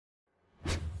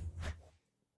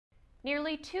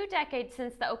Nearly 2 decades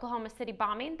since the Oklahoma City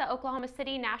bombing, the Oklahoma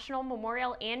City National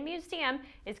Memorial and Museum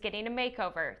is getting a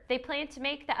makeover. They plan to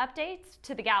make the updates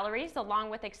to the galleries along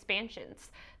with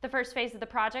expansions. The first phase of the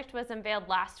project was unveiled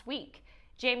last week.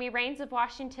 Jamie Rains of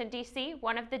Washington, D.C.,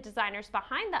 one of the designers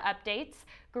behind the updates,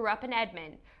 grew up in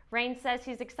Edmond. Rains says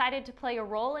he's excited to play a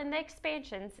role in the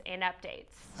expansions and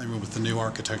updates. I mean, with the new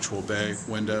architectural bay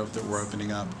window that we're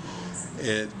opening up,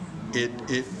 it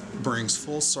brings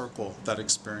full circle that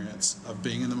experience of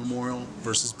being in the memorial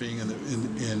versus being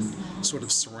in sort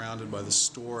of surrounded by the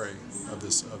story of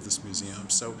this museum.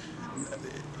 So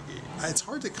it's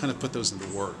hard to kind of put those into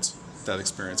words, that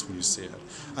experience, when you see it.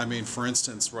 I mean, for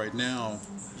instance, right now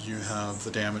you have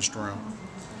the damaged room.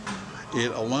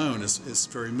 It alone is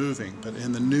very moving, but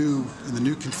in the new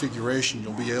configuration,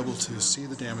 you'll be able to see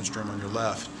the damaged room on your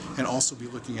left and also be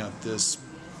looking at this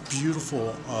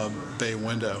beautiful bay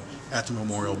window at the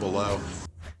memorial below.